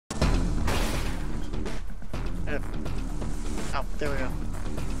Oh, there we go.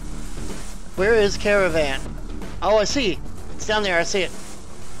 Where is Caravan? Oh, I see. It's down there. I see it.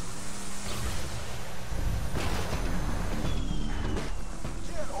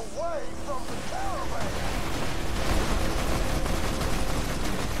 Get away from the caravan!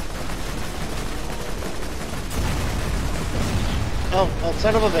 Oh,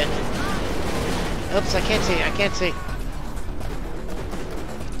 son of a bitch. Oops, I can't see. I can't see.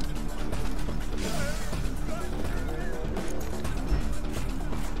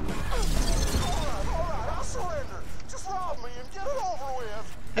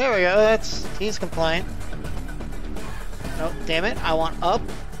 There we go, he's compliant. Oh, damn it, I want up.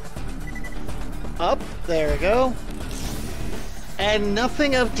 Up, there we go. And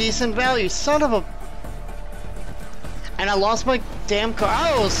nothing of decent value, son of a... And I lost my damn car.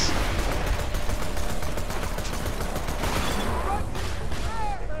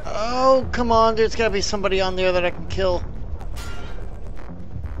 Oh, come on, there's gotta be somebody on there that I can kill.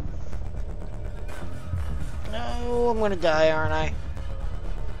 No, I'm gonna die, aren't I?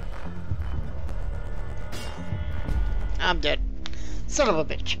 I'm dead. Son of a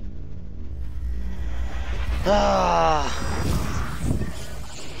bitch. Ah.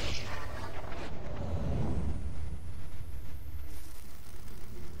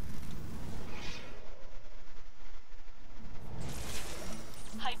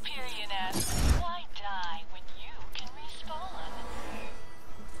 Hyperion asks, why die when you can respawn?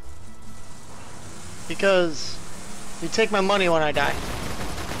 Because you take my money when I die.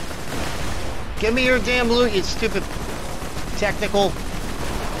 Give me your damn loot, you stupid technical.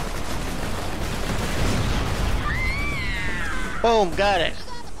 Boom, got it.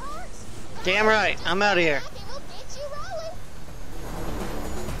 Damn right, I'm out of here.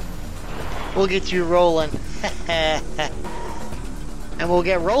 We'll get you rolling. And we'll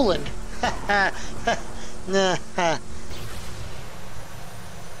get rolling. Nah.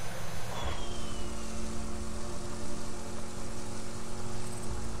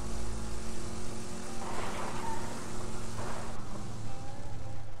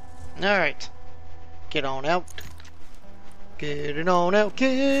 Alright. Get on out. Get it on out.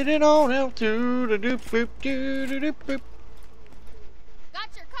 Get it on out. Do-da-doop-boop. Do-da-doop-boop. Got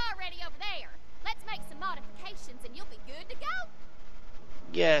your car ready over there. Let's make some modifications and you'll be good to go.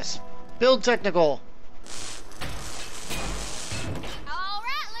 Yes. Build technical.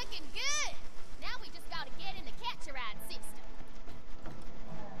 Alright, looking good. Now we just gotta get in the catch-a-ride system.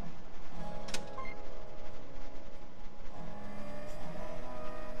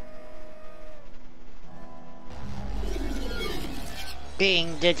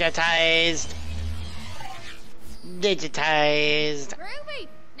 Being digitized. Digitized. Groovy.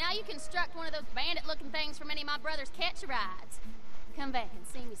 Now you construct one of those bandit-looking things from any of my brother's catch-a-rides. Come back and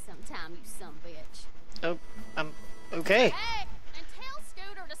see me sometime, you sumbitch. Oh, okay. Hey, and tell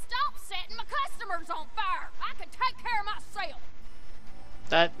Scooter to stop setting my customers on fire. I can take care of myself.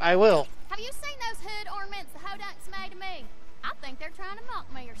 That I will. Have you seen those hood ornaments the Hodunks made of me? I think they're trying to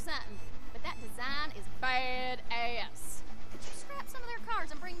mock me or something. But that design is bad-ass. Could you scrap some of their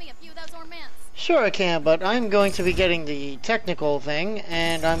cars and bring me a few of those ornaments? Sure I can, but I'm going to be getting the technical thing,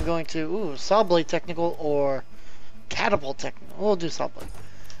 and I'm going to, saw blade technical or catapult technical. We'll do saw blade.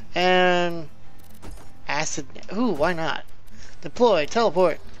 And acid, why not? Deploy,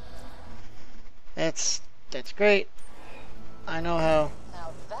 teleport. That's great. I know how.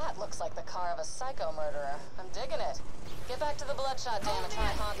 Now that looks like the car of a psycho murderer. I'm digging it. Get back to the bloodshot dam and try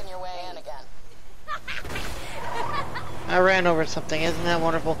honking your way in again. I ran over something, isn't that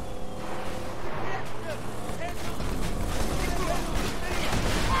wonderful?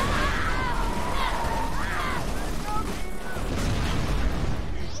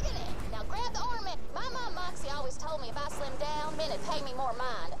 Now grab the ornament. My mom Moxie always told me if I slim down, men would pay me more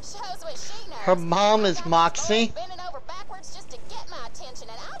mind. Shows what she knows. Her mom is Moxie? Bending over backwards just to get my attention,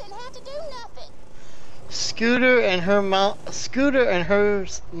 and I didn't have to do nothing. Scooter and her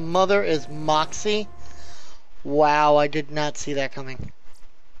mother is Moxie. Wow, I did not see that coming.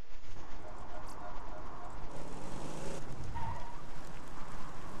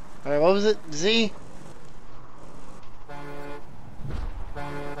 Alright, what was it? Z?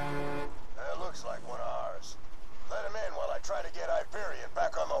 That looks like one of ours. Let him in while I try to get Hyperion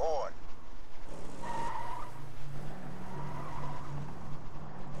back on the horn.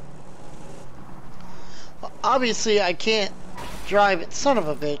 Obviously, I can't drive it. Son of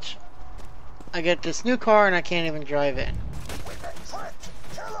a bitch. I get this new car and I can't even drive it.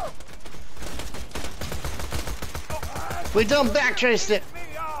 We done backtraced it.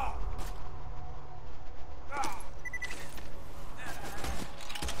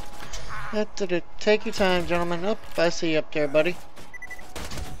 Take your time, gentlemen. Up, I see you up there, buddy.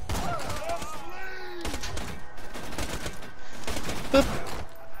 Boop.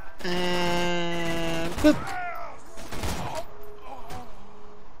 And boop.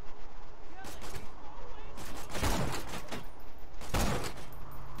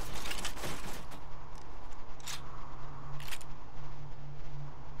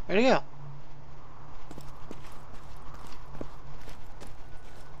 Where'd he go?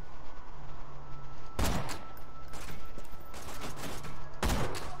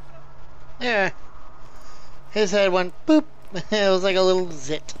 There. His head went boop. It was like a little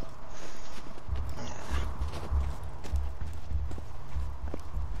zit.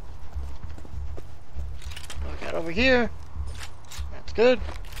 Look out over here. That's good.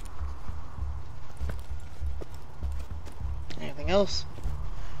 Anything else?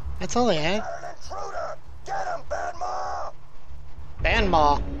 That's all they had. Got an intruder! Get him, Bandma!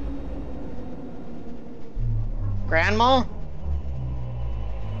 Bandma. Grandma?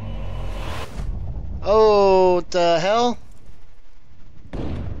 Oh, the hell?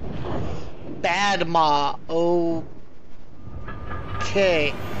 Badma.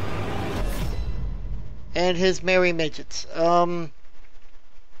 Okay. And his merry midgets. Watch out!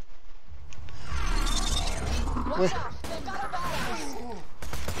 They've got a badass!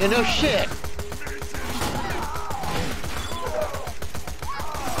 Yeah, no shit.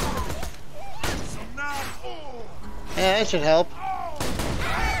 Yeah, that should help.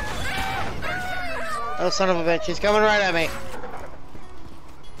 Oh, son of a bitch. He's coming right at me.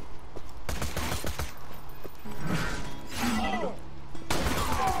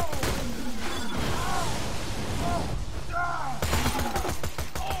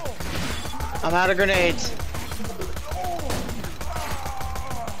 I'm out of grenades.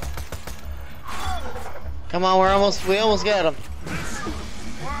 Come on, we almost got him.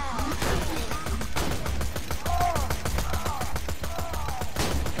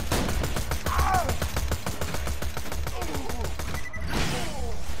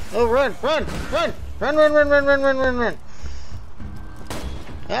 Oh, run, run, run, run, run, run, run, run, run, run, run.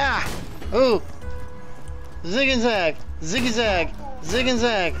 Ah, ooh. Zig and zag, zig and zag, zig and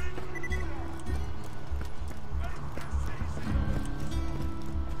zag.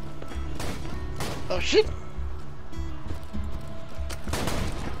 Oh shit!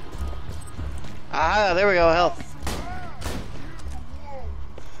 Ah, there we go, health.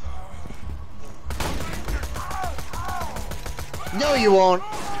 No, you won't.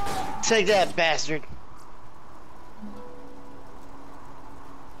 Take that, bastard.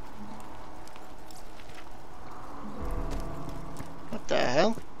 What the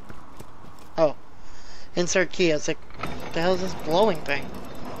hell? Oh. Insert key. I was like, what the hell is this glowing thing?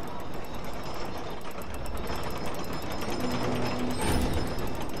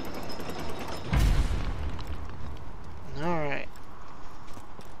 Alright.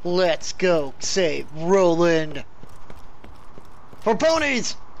 Let's go save Roland. For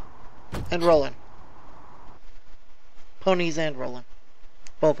ponies! And Roland. Ponies and Roland.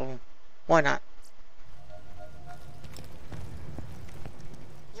 Both of them. Why not?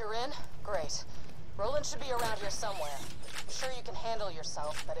 You're in? Great. Roland should be around here somewhere. I'm sure you can handle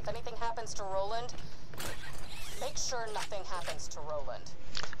yourself, but if anything happens to Roland, make sure nothing happens to Roland.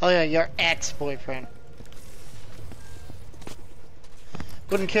 Oh yeah, your ex-boyfriend.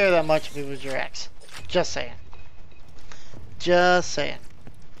 Wouldn't care that much if it was your ex. Just saying. Just saying.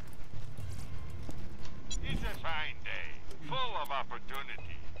 It's a fine day, full of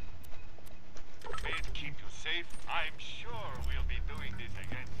opportunity. Made Kinto safe, I'm sure we'll be doing this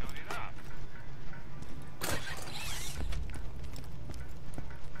again soon enough.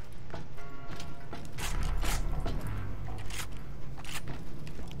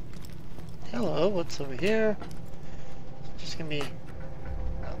 Hello, what's over here? It's just gonna be...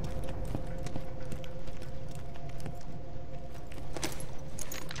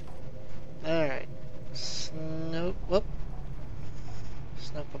 Alright. Snoop. Whoop.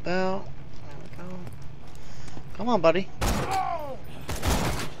 Snoop about. There we go. Come on, buddy.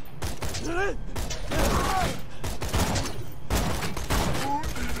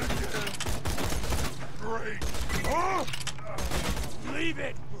 Great! Leave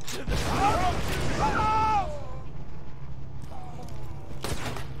it to the...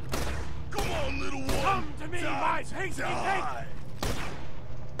 Come on, little one! Come to me, my hasty Die!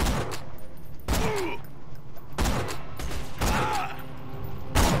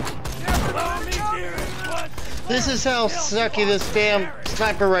 This is how sucky this damn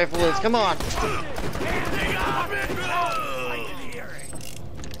sniper rifle is. Come on.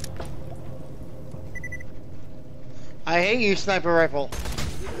 I hate you, sniper rifle.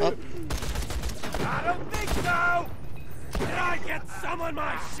 Oh. I don't think so! Did I get some on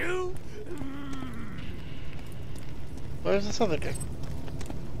my shoe? Where's this other dude?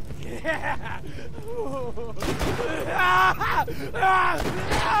 Yeah!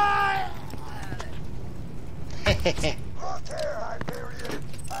 Look here, Hyperion.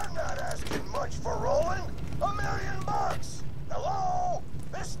 I'm not asking much for Roland. $1,000,000. Hello?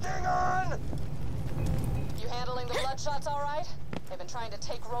 This thing on? You handling the Bloodshots all right? They've been trying to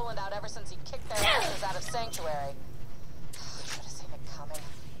take Roland out ever since he kicked their asses out of Sanctuary. Should have seen it coming.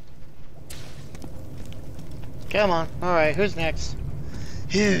 Come on. Alright, who's next?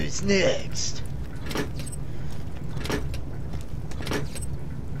 Who's next?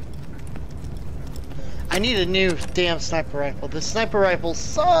 I need a new damn sniper rifle. This sniper rifle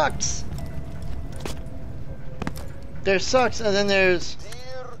sucks! There sucks, and then there's...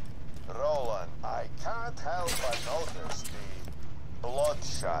 Dear Roland, I can't help but notice the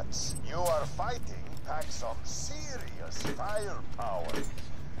Bloodshots you are fighting pack some serious firepower.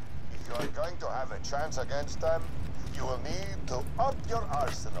 If you are going to have a chance against them, you will need to up your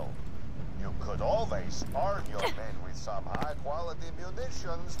arsenal. You could always arm your men with some high-quality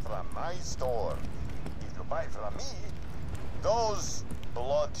munitions from my store. If you buy from me, those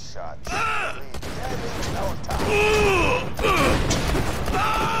Bloodshots will be dead in no time.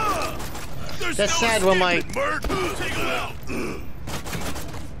 That's sad when my... Mert, take him out!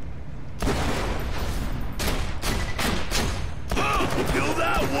 Kill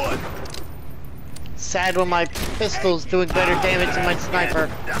that one! Sad when my pistol's doing better damage than my sniper.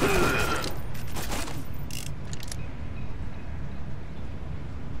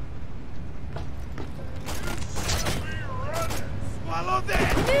 Swallow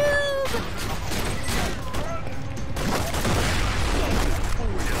that!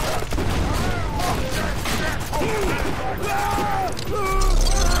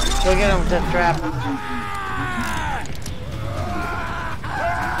 Go get him with that trap.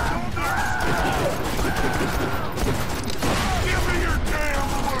 Give me your damn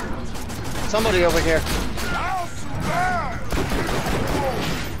loot! Somebody over here. I'll survive!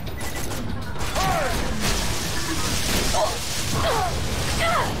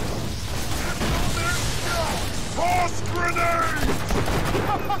 Toss grenades!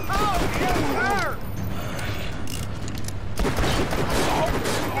 Yes, sir!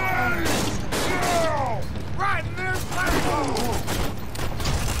 Right in their platform!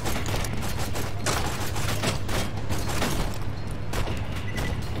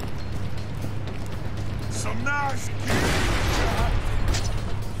 Some nice kids!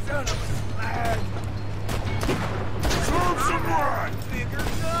 Son of a slag! Serve some right! Bigger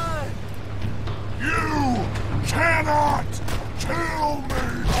gun! You cannot kill me!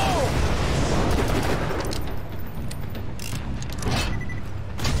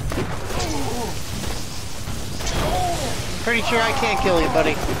 Pretty sure I can't kill you,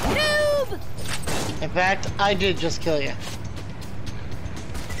 buddy. Noob! In fact, I did just kill you.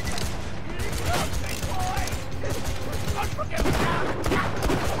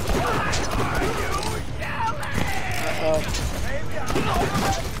 Uh-oh.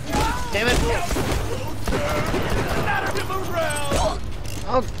 Damn it!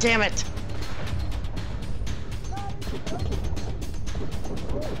 Oh, damn it!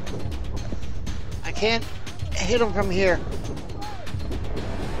 I can't hit him from here.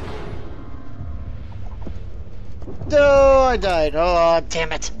 No, I died. Oh,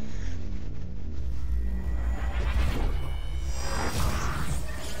 damn it.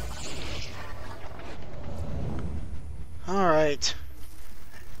 Alright.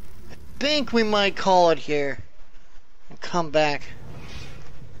 I think we might call it here and come back.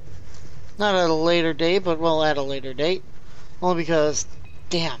 Not at a later date, but well, at a later date. Only because,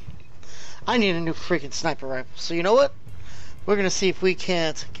 damn, I need a new freaking sniper rifle. So you know what? We're gonna see if we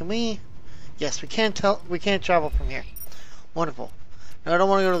can't. Can we? Yes, we can. We can't travel from here. Wonderful. Now I don't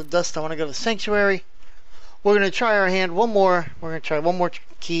want to go to the dust. I want to go to the sanctuary. We're gonna try our hand one more. We're gonna try one more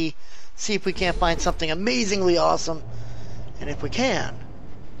key. See if we can't find something amazingly awesome. And if we can,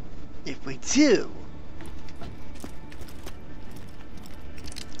 if we do,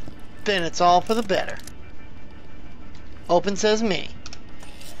 then it's all for the better. Open says me.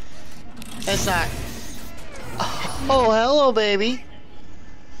 It's not. Oh, hello, baby.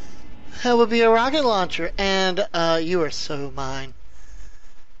 That would be a rocket launcher, and you are so mine.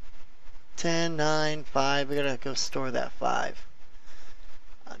 10, 9, 5. We gotta go store that 5.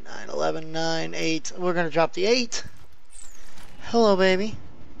 9, 11, 9, 8. We're gonna drop the 8. Hello, baby.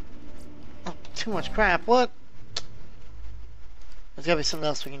 Oh, too much crap. What? There's gotta be something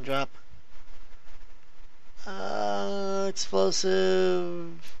else we can drop. explosive.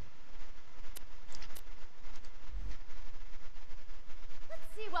 Let's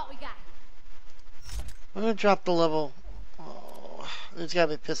see what we got here. I'm gonna drop the level. Oh, there's gotta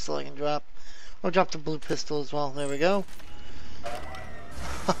be a pistol I can drop. I'll drop the blue pistol as well. There we go.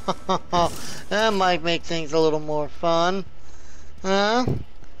 That might make things a little more fun. Huh?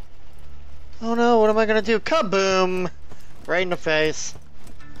 Oh no, what am I gonna do? Kaboom! Right in the face.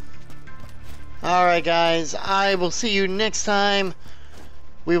 Alright guys, I will see you next time.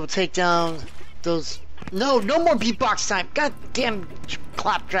 We will take down those... No more beatbox time! God damn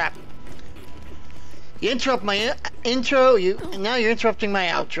claptrap! You interrupt my intro, and now you're interrupting my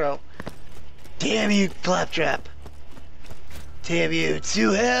outro. Damn you, claptrap! Damn you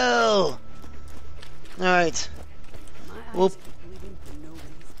to hell! Alright. Well...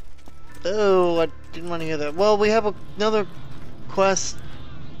 Oh, I didn't want to hear that. Well, we have another quest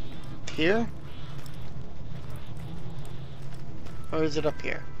here? Or is it up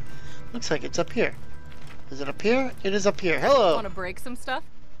here? Looks like it's up here. Is it up here? It is up here. Hello! Want to break some stuff?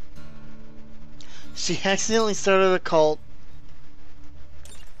 She accidentally started a cult.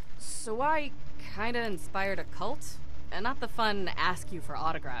 So I kinda inspired a cult? And not the fun ask you for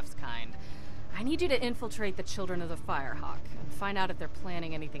autographs kind. I need you to infiltrate the Children of the Firehawk and find out if they're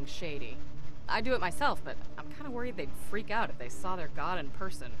planning anything shady. I'd do it myself, but I'm kinda worried they'd freak out if they saw their god in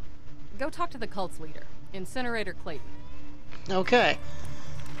person. Go talk to the cult's leader, Incinerator Clayton. Okay.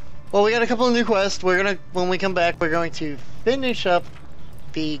 Well, we got a couple of new quests. When we come back, we're going to finish up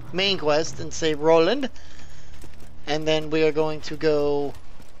the main quest and save Roland. And then we are going to go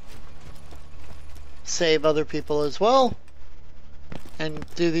save other people as well. And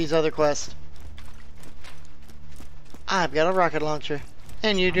do these other quests. I've got a rocket launcher.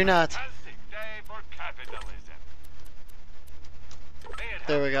 And you do not. Fantastic day for capitalism.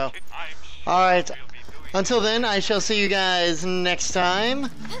 There we go. Alright. Until then, I shall see you guys next time.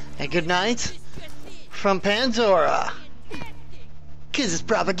 And good night from Pandora. 'Cause it's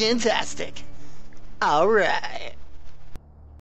propagantastic. Alright.